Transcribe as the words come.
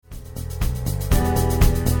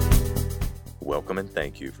Welcome and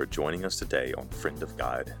thank you for joining us today on Friend of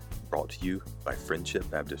God, brought to you by Friendship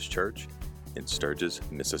Baptist Church in Sturgis,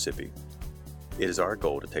 Mississippi. It is our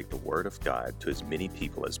goal to take the Word of God to as many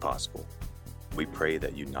people as possible. We pray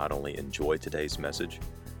that you not only enjoy today's message,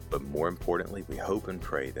 but more importantly, we hope and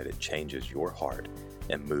pray that it changes your heart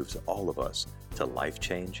and moves all of us to life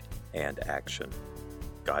change and action.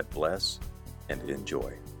 God bless and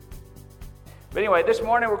enjoy. But anyway, this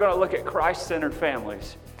morning we're going to look at Christ-centered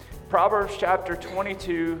families. Proverbs chapter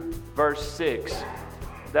 22, verse 6.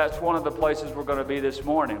 That's one of the places we're going to be this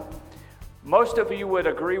morning. Most of you would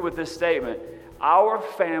agree with this statement. Our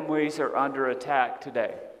families are under attack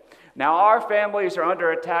today. Now, our families are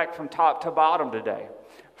under attack from top to bottom today.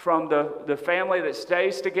 From the family that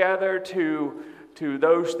stays together to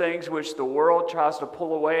those things which the world tries to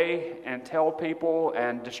pull away and tell people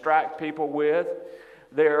and distract people with.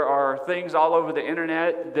 There are things all over the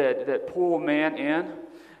internet that pull men in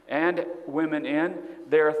and women in.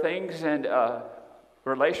 There are things and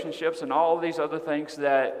relationships and all of these other things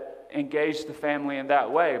that engage the family in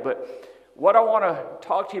that way. But what I want to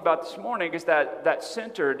talk to you about this morning is that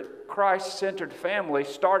Christ-centered family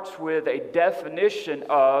starts with a definition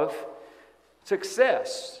of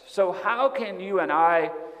success. So how can you and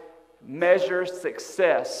I measure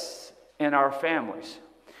success in our families?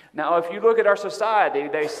 Now, if you look at our society,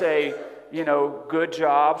 they say, good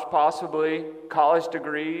jobs, possibly, college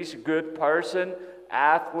degrees, good person,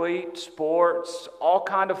 athlete, sports, all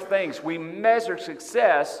kind of things. We measure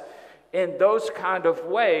success in those kind of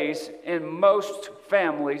ways in most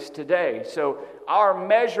families today. So our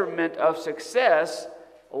measurement of success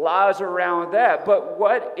lies around that. But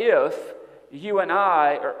what if you and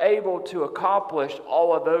I are able to accomplish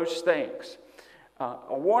all of those things?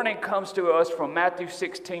 A warning comes to us from Matthew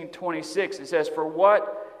 16:26. It says, "For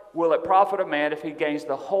what will it profit a man if he gains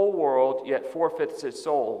the whole world, yet forfeits his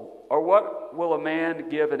soul? Or what will a man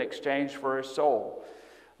give in exchange for his soul?"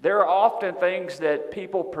 There are often things that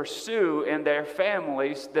people pursue in their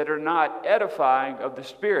families that are not edifying of the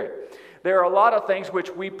Spirit. There are a lot of things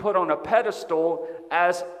which we put on a pedestal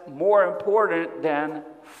as more important than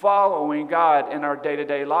following God in our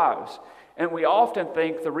day-to-day lives. And we often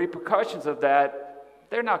think the repercussions of that,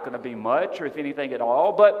 they're not going to be much, or if anything at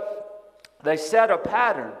all, but they set a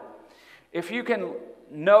pattern. If you can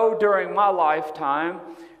know, during my lifetime,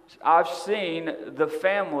 I've seen the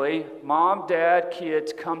family, mom, dad,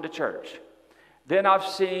 kids, come to church. Then I've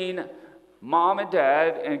seen mom and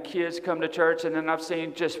dad and kids come to church, and then I've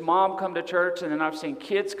seen just mom come to church, and then I've seen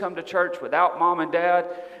kids come to church without mom and dad,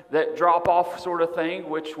 that drop-off sort of thing,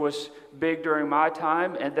 which was big during my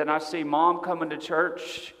time. And then I see mom coming to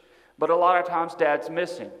church, but a lot of times dad's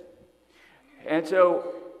missing. And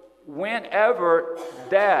so whenever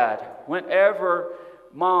dad, whenever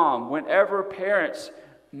mom, whenever parents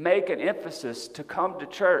make an emphasis to come to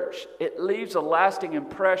church, it leaves a lasting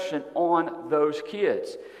impression on those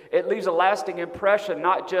kids. It leaves a lasting impression,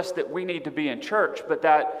 not just that we need to be in church, but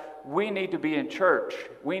that we need to be in church.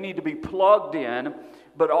 We need to be plugged in,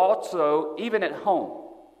 but also even at home.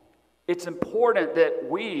 It's important that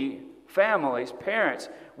we, families, parents,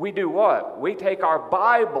 we do what? We take our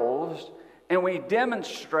Bibles and we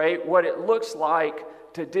demonstrate what it looks like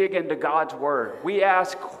to dig into God's Word. We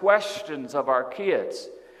ask questions of our kids.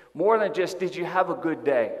 More than just, did you have a good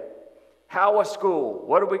day? How was school?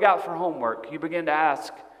 What do we got for homework? You begin to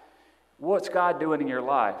ask, what's God doing in your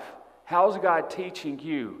life? How's God teaching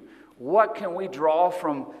you? What can we draw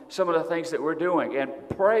from some of the things that we're doing? And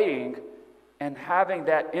praying and having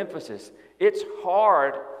that emphasis. It's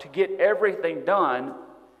hard to get everything done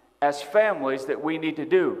as families that we need to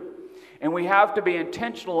do. And we have to be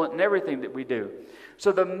intentional in everything that we do.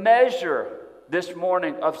 So the measure this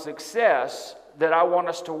morning of success that I want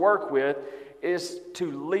us to work with is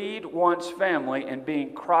to lead one's family in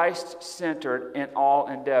being Christ-centered in all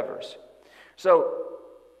endeavors. So,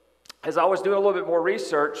 as I was doing a little bit more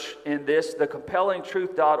research in this, the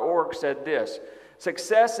CompellingTruth.org said this: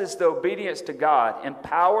 "Success is the obedience to God,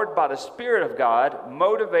 empowered by the Spirit of God,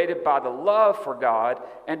 motivated by the love for God,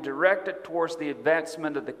 and directed towards the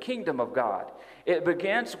advancement of the kingdom of God. It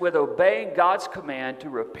begins with obeying God's command to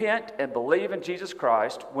repent and believe in Jesus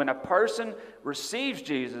Christ. When a person receives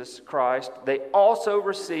Jesus Christ, they also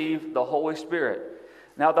receive the Holy Spirit.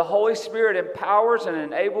 Now, the Holy Spirit empowers and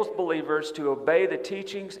enables believers to obey the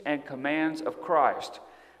teachings and commands of Christ.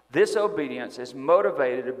 This obedience is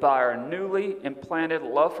motivated by our newly implanted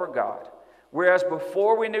love for God. Whereas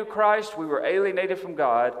before we knew Christ, we were alienated from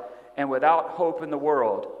God and without hope in the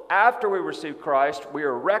world. After we received Christ, we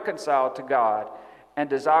are reconciled to God and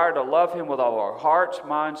desire to love Him with all our hearts,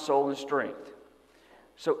 mind, soul, and strength."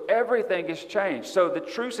 So everything has changed. So the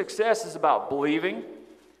true success is about believing,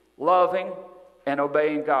 loving, and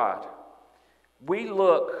obeying God. We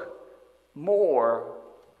look more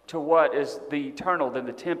to what is the eternal than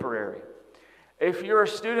the temporary. If you're a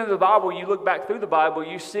student of the Bible, you look back through the Bible,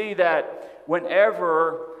 you see that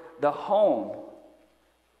whenever the home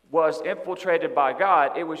was infiltrated by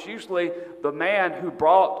God, it was usually the man who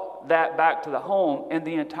brought that back to the home, and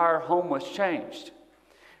the entire home was changed.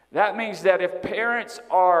 That means that if parents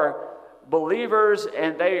are believers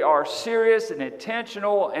and they are serious and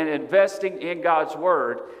intentional and investing in God's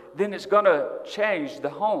Word, then it's going to change the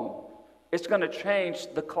home. It's going to change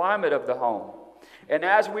the climate of the home. And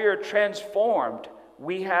as we are transformed,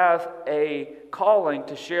 we have a calling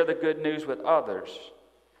to share the good news with others.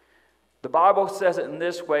 The Bible says it in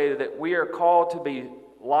this way, that we are called to be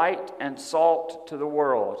light and salt to the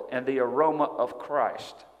world and the aroma of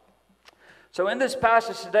Christ. So in this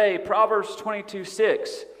passage today, Proverbs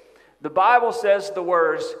 22:6, the Bible says the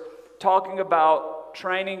words talking about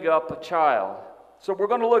training up a child. So we're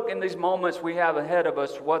going to look in these moments we have ahead of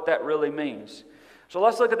us what that really means. So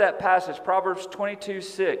let's look at that passage, Proverbs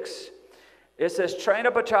 22:6. It says, train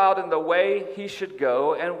up a child in the way he should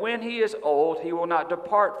go, and when he is old, he will not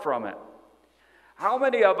depart from it. How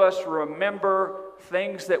many of us remember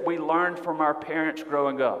things that we learned from our parents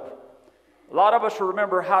growing up? A lot of us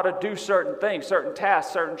remember how to do certain things, certain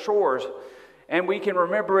tasks, certain chores, and we can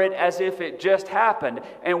remember it as if it just happened.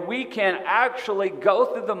 And we can actually go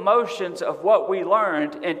through the motions of what we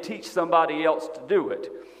learned and teach somebody else to do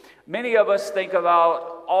it. Many of us think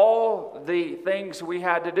about all the things we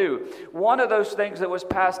had to do. One of those things that was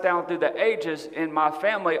passed down through the ages in my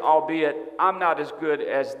family, albeit I'm not as good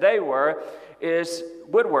as they were, is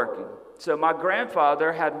woodworking. So my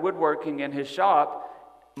grandfather had woodworking in his shop.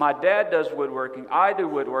 My dad does woodworking, I do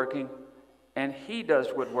woodworking, and he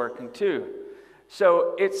does woodworking too.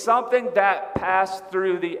 So it's something that passed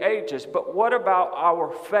through the ages. But what about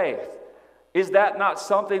our faith? Is that not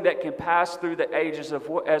something that can pass through the ages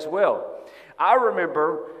as well? I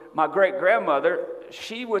remember my great-grandmother,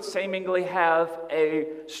 she would seemingly have a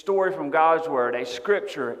story from God's Word, a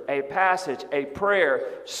scripture, a passage, a prayer,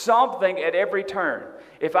 something at every turn.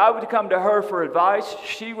 If I would come to her for advice,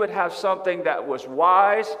 she would have something that was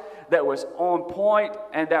wise, that was on point,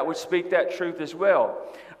 and that would speak that truth as well.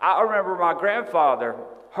 I remember my grandfather,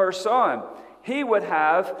 her son, he would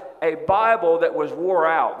have a Bible that was wore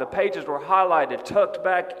out. The pages were highlighted, tucked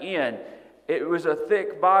back in. It was a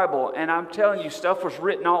thick Bible, and I'm telling you, stuff was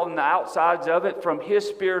written on the outsides of it from his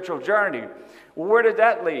spiritual journey. Well, where did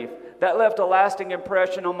that leave? That left a lasting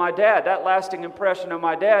impression on my dad. That lasting impression on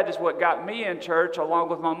my dad is what got me in church along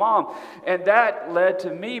with my mom. And that led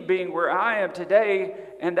to me being where I am today,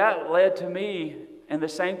 and that led to me, and the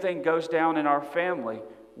same thing goes down in our family.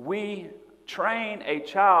 We train a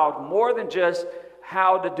child more than just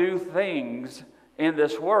how to do things in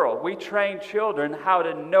this world. We train children how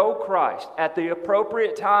to know Christ. At the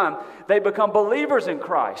appropriate time, they become believers in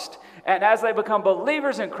Christ. And as they become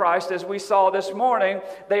believers in Christ, as we saw this morning,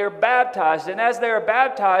 they are baptized. And as they are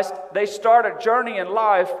baptized, they start a journey in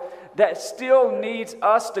life that still needs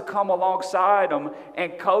us to come alongside them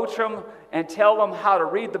and coach them and tell them how to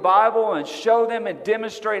read the Bible and show them and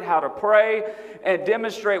demonstrate how to pray and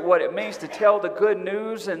demonstrate what it means to tell the good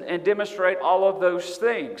news and demonstrate all of those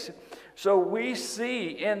things. So we see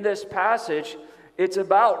in this passage, it's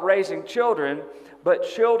about raising children, but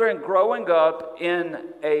children growing up in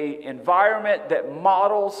an environment that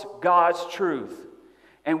models God's truth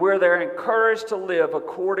and where they're encouraged to live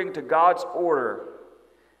according to God's order.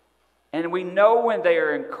 And we know when they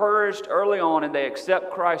are encouraged early on and they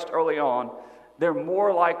accept Christ early on, they're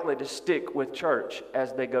more likely to stick with church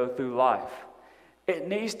as they go through life. It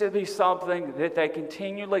needs to be something that they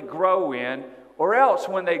continually grow in, or else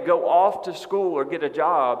when they go off to school or get a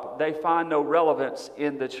job, they find no relevance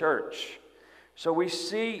in the church. So we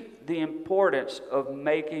see the importance of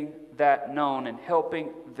making that known and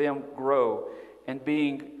helping them grow and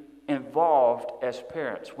being involved as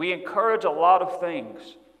parents. We encourage a lot of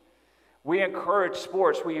things. We encourage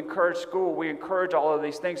sports, we encourage school, we encourage all of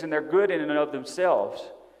these things, and they're good in and of themselves.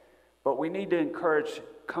 But we need to encourage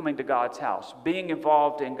coming to God's house, being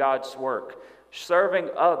involved in God's work,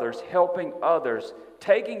 serving others, helping others,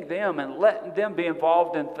 taking them and letting them be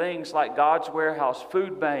involved in things like God's Warehouse,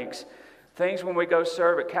 food banks, things when we go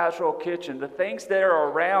serve at Casserole Kitchen, the things that are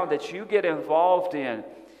around that you get involved in.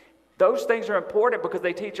 Those things are important because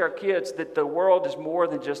they teach our kids that the world is more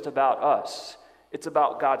than just about us. It's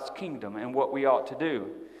about God's kingdom and what we ought to do.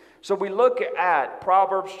 So we look at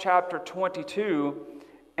Proverbs chapter 22,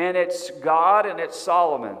 and it's God and it's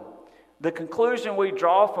Solomon. The conclusion we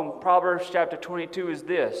draw from Proverbs chapter 22 is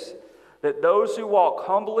this: that those who walk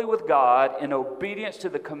humbly with God in obedience to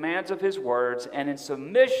the commands of His words and in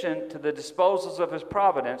submission to the disposals of His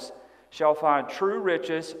providence shall find true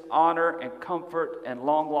riches, honor, and comfort, and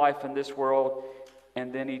long life in this world,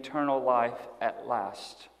 and then eternal life at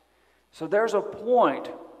last. So there's a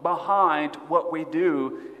point behind what we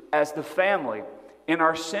do as the family in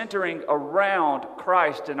our centering around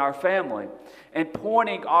Christ in our family and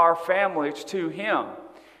pointing our families to Him.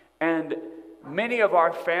 And many of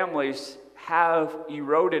our families have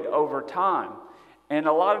eroded over time. And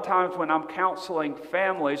a lot of times when I'm counseling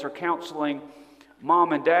families or counseling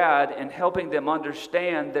mom and dad and helping them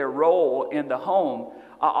understand their role in the home,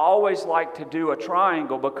 I always like to do a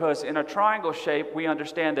triangle, because in a triangle shape, we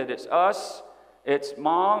understand that it's us, it's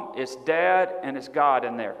mom, it's dad, and it's God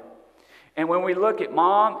in there. And when we look at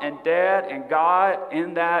mom and dad and God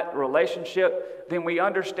in that relationship, then we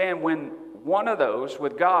understand when one of those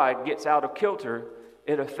with God gets out of kilter,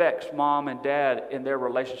 it affects mom and dad in their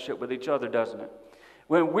relationship with each other, doesn't it?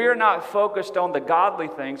 When we're not focused on the godly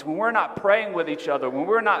things, when we're not praying with each other, when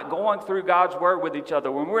we're not going through God's word with each other,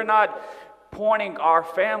 when we're not pointing our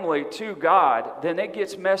family to God, then it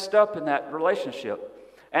gets messed up in that relationship.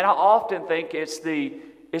 And I often think it's the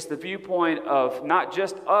viewpoint of not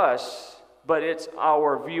just us, but it's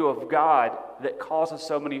our view of God that causes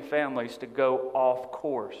so many families to go off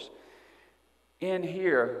course. In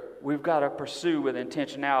here, we've got to pursue with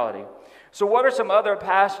intentionality. So what are some other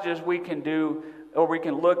passages we can do or we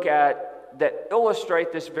can look at that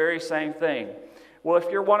illustrate this very same thing? Well,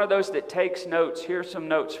 if you're one of those that takes notes, here's some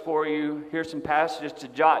notes for you. Here's some passages to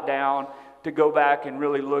jot down, to go back and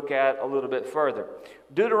really look at a little bit further.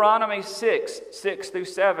 Deuteronomy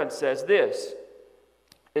 6:6-7 says this.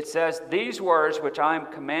 It says, "These words which I am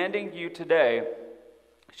commanding you today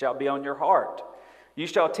shall be on your heart. You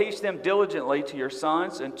shall teach them diligently to your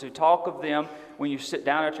sons, and to talk of them when you sit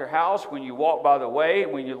down at your house, when you walk by the way,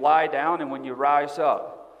 when you lie down, and when you rise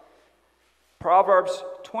up." Proverbs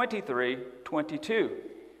 23:22.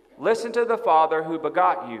 "Listen to the father who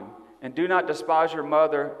begot you, and do not despise your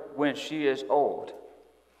mother when she is old."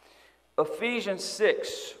 Ephesians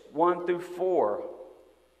 6:1-4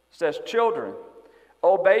 says, "Children,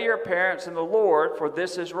 obey your parents in the Lord, for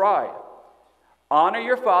this is right. Honor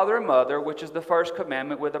your father and mother, which is the first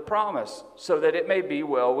commandment with a promise, so that it may be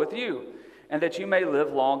well with you, and that you may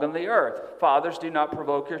live long on the earth. Fathers, do not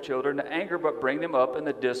provoke your children to anger, but bring them up in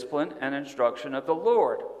the discipline and instruction of the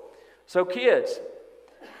Lord." So kids,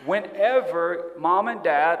 whenever mom and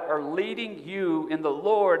dad are leading you in the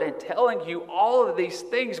Lord and telling you all of these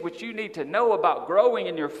things which you need to know about growing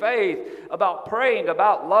in your faith, about praying,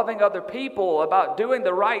 about loving other people, about doing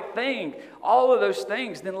the right thing, all of those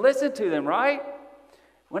things, then listen to them, right?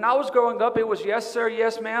 When I was growing up, it was yes, sir,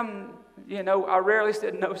 yes, ma'am. You know, I rarely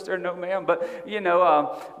said no, sir, no, ma'am. But,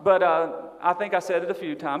 I think I said it a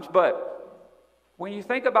few times. But when you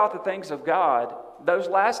think about the things of God, those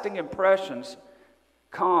lasting impressions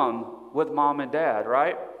come with mom and dad,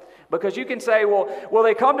 right? Because you can say, well,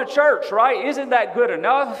 they come to church, right? Isn't that good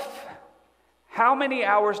enough? How many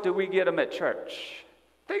hours do we get them at church?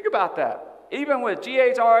 Think about that. Even with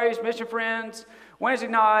GAs, RAs, mission friends, Wednesday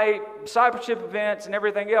night, discipleship events, and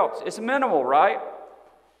everything else. It's minimal, right?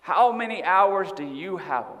 How many hours do you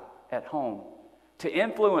have at home to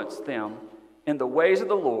influence them in the ways of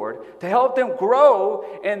the Lord, to help them grow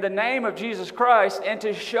in the name of Jesus Christ, and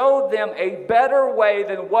to show them a better way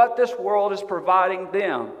than what this world is providing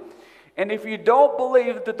them? And if you don't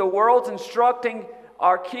believe that the world's instructing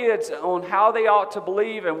our kids on how they ought to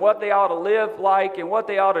believe and what they ought to live like and what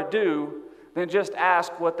they ought to do, then just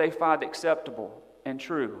ask what they find acceptable and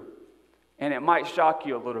true. And it might shock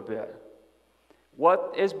you a little bit.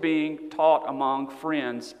 What is being taught among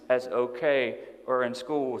friends as okay, or in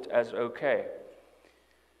schools as okay?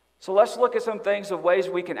 So let's look at some things of ways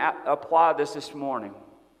we can apply this morning.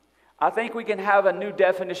 I think we can have a new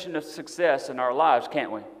definition of success in our lives,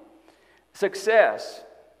 can't we? Success.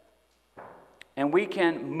 And we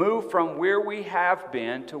can move from where we have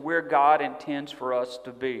been to where God intends for us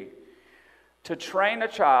to be. To train a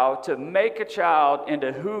child, to make a child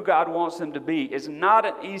into who God wants them to be is not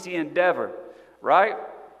an easy endeavor, right?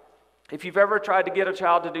 If you've ever tried to get a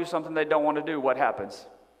child to do something they don't want to do, what happens?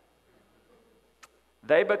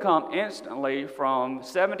 They become instantly from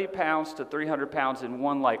 70 pounds to 300 pounds in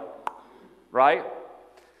one leap, right?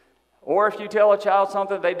 Or if you tell a child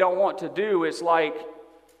something they don't want to do, it's like,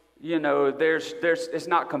 it's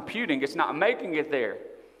not computing, it's not making it there.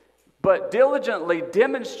 but diligently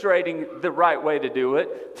demonstrating the right way to do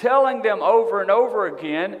it, telling them over and over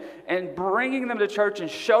again, and bringing them to church and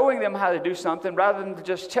showing them how to do something rather than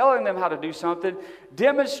just telling them how to do something,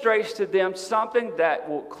 demonstrates to them something that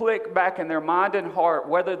will click back in their mind and heart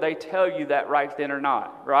whether they tell you that right then or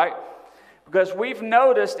not, right? Because we've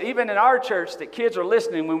noticed, even in our church, that kids are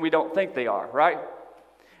listening when we don't think they are, right?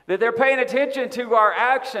 That they're paying attention to our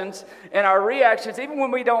actions and our reactions, even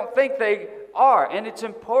when we don't think they are. And it's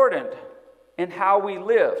important in how we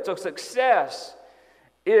live. So success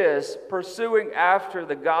is pursuing after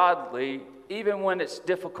the godly, even when it's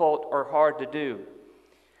difficult or hard to do.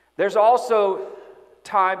 There's also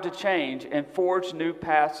time to change and forge new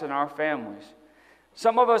paths in our families.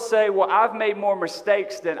 Some of us say, well, I've made more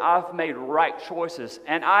mistakes than I've made right choices,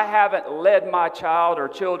 and I haven't led my child or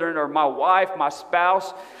children or my wife, my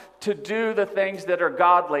spouse, to do the things that are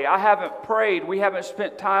godly. I haven't prayed. We haven't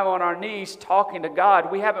spent time on our knees talking to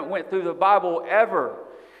God. We haven't went through the Bible ever.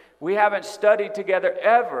 We haven't studied together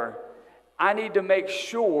ever. I need to make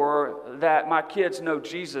sure that my kids know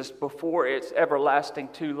Jesus before it's everlasting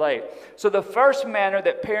too late. So the first manner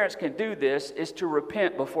that parents can do this is to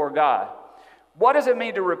repent before God. What does it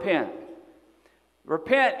mean to repent?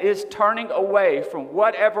 Repent is turning away from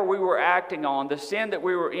whatever we were acting on, the sin that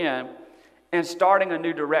we were in, and starting a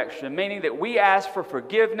new direction, meaning that we ask for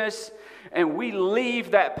forgiveness and we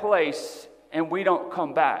leave that place and we don't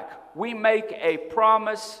come back. We make a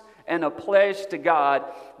promise and a pledge to God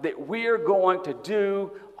that we are going to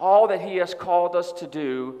do all that He has called us to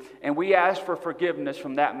do, and we ask for forgiveness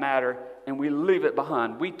from that matter and we leave it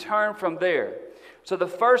behind. We turn from there. So the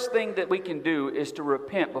first thing that we can do is to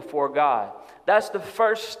repent before God. That's the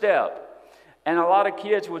first step. And a lot of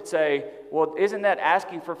kids would say, well, isn't that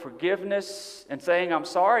asking for forgiveness and saying I'm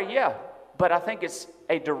sorry? Yeah, but I think it's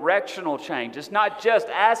a directional change. It's not just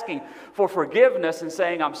asking for forgiveness and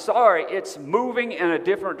saying I'm sorry. It's moving in a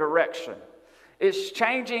different direction. It's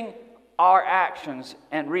changing our actions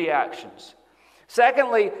and reactions.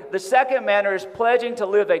 Secondly, the second manner is pledging to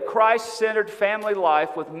live a Christ-centered family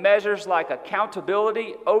life with measures like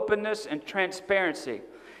accountability, openness, and transparency.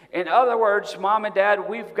 In other words, mom and dad,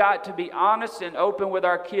 we've got to be honest and open with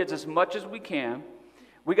our kids as much as we can.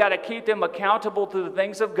 We got to keep them accountable to the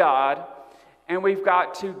things of God, and we've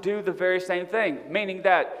got to do the very same thing, meaning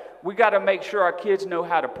that we got to make sure our kids know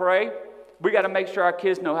how to pray. We got to make sure our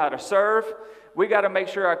kids know how to serve. We got to make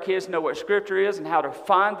sure our kids know what Scripture is and how to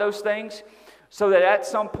find those things, so that at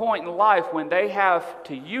some point in life when they have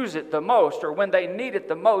to use it the most or when they need it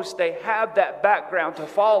the most, they have that background to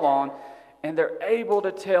fall on and they're able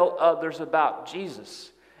to tell others about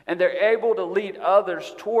Jesus. And they're able to lead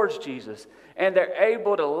others towards Jesus. And they're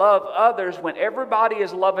able to love others when everybody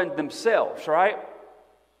is loving themselves, right?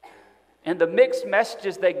 And the mixed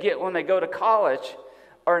messages they get when they go to college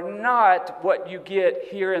are not what you get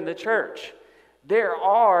here in the church. There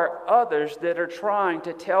are others that are trying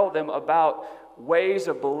to tell them about ways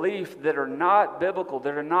of belief that are not biblical,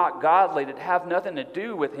 that are not godly, that have nothing to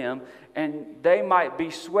do with Him, and they might be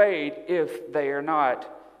swayed if they are not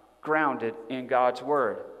grounded in God's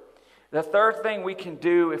Word. The third thing we can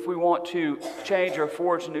do if we want to change or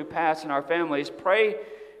forge new paths in our families, pray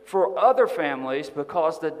for other families,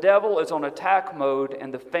 because the devil is on attack mode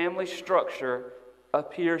and the family structure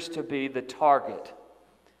appears to be the target.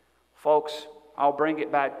 Folks, I'll bring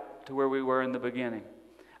it back to where we were in the beginning.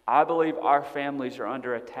 I believe our families are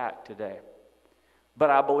under attack today, but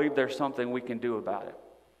I believe there's something we can do about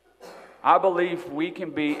it. I believe we can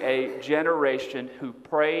be a generation who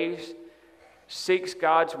prays, seeks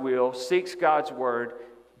God's will, seeks God's word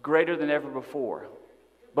greater than ever before.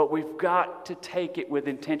 But we've got to take it with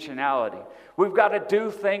intentionality. We've got to do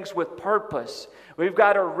things with purpose. We've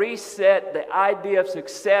got to reset the idea of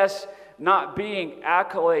success not being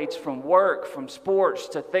accolades from work, from sports,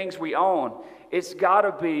 to things we own. It's got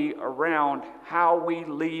to be around how we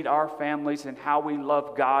lead our families and how we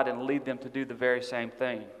love God and lead them to do the very same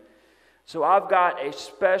thing. So I've got a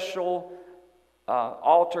special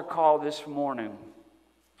altar call this morning.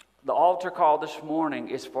 The altar call this morning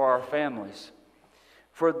is for our families.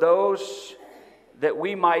 For those that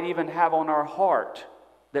we might even have on our heart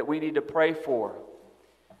that we need to pray for.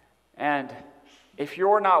 And if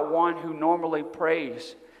you're not one who normally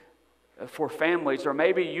prays for families, or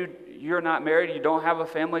maybe you're not married, you don't have a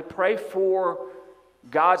family, pray for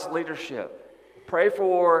God's leadership. Pray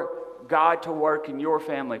for God to work in your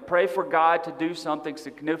family. Pray for God to do something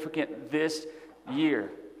significant this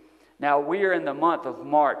year. Now, we are in the month of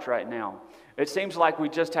March right now. It seems like we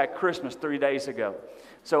just had Christmas 3 days ago.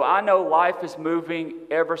 So I know life is moving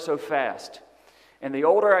ever so fast. And the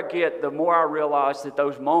older I get, the more I realize that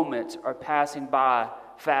those moments are passing by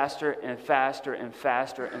faster and faster and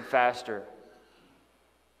faster and faster.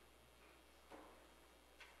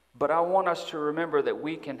 But I want us to remember that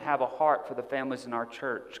we can have a heart for the families in our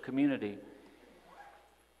church community.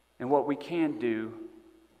 And what we can do,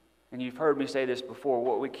 and you've heard me say this before,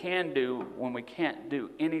 what we can do when we can't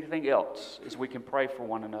do anything else is we can pray for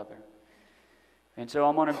one another. And so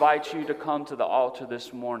I'm going to invite you to come to the altar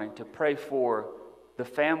this morning to pray for the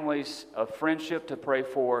families of Friendship, to pray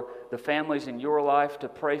for the families in your life, to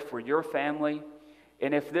pray for your family.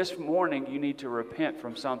 And if this morning you need to repent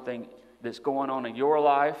from something that's going on in your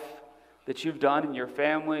life, that you've done in your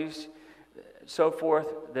families, so forth,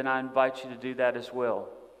 then I invite you to do that as well.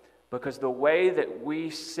 Because the way that we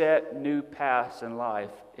set new paths in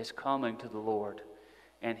life is coming to the Lord.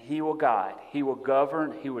 And He will guide, He will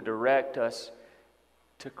govern, He will direct us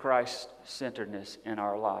to Christ-centeredness in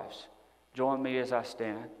our lives. Join me as I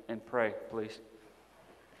stand and pray, please.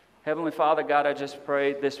 Heavenly Father, God, I just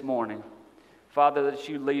pray this morning, Father, that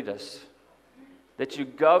you lead us, that you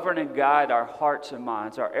govern and guide our hearts and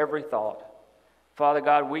minds, our every thought. Father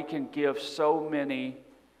God, we can give so many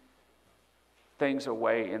things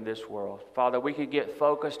away in this world. Father, we can get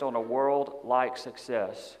focused on a world-like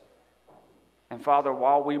success. And Father,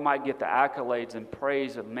 while we might get the accolades and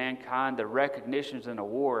praise of mankind, the recognitions and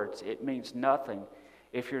awards, it means nothing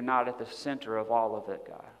if you're not at the center of all of it,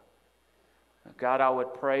 God. God, I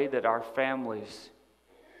would pray that our families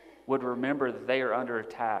would remember that they are under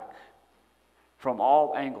attack from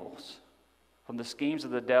all angles, from the schemes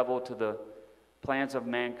of the devil to the plans of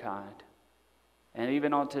mankind. And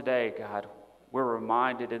even on today, God, we're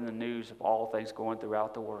reminded in the news of all things going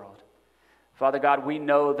throughout the world. Father God, we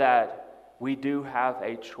know that we do have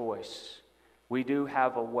a choice. We do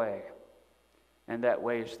have a way. And that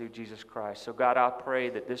way is through Jesus Christ. So God, I pray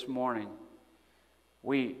that this morning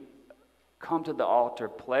we come to the altar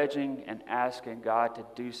pledging and asking God to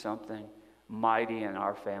do something mighty in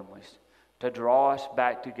our families, to draw us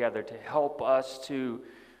back together, to help us to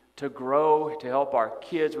grow, to help our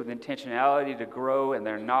kids with intentionality to grow in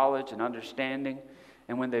their knowledge and understanding,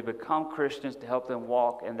 and when they become Christians, to help them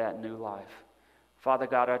walk in that new life. Father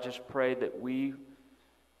God, I just pray that we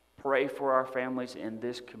pray for our families in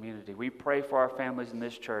this community. We pray for our families in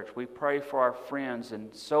this church. We pray for our friends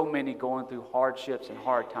and so many going through hardships and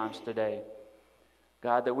hard times today.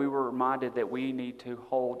 God, that we were reminded that we need to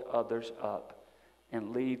hold others up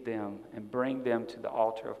and lead them and bring them to the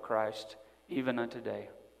altar of Christ even unto today.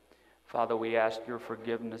 Father, we ask your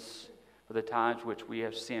forgiveness for the times which we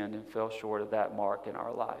have sinned and fell short of that mark in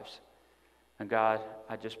our lives. And God,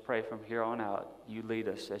 I just pray from here on out, you lead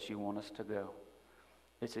us as you want us to go.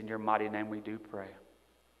 It's in your mighty name we do pray.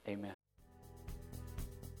 Amen.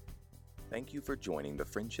 Thank you for joining the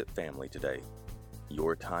Friendship family today.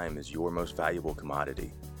 Your time is your most valuable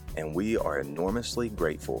commodity, and we are enormously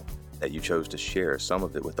grateful that you chose to share some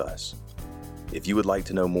of it with us. If you would like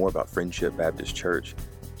to know more about Friendship Baptist Church,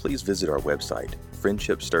 please visit our website,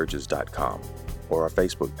 friendshipsturgis.com, or our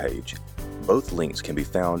Facebook page. Both links can be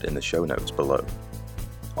found in the show notes below.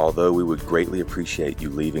 Although we would greatly appreciate you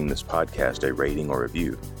leaving this podcast a rating or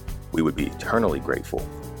review, we would be eternally grateful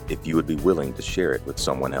if you would be willing to share it with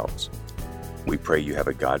someone else. We pray you have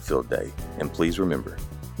a God-filled day, and please remember,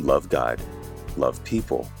 love God, love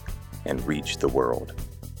people, and reach the world.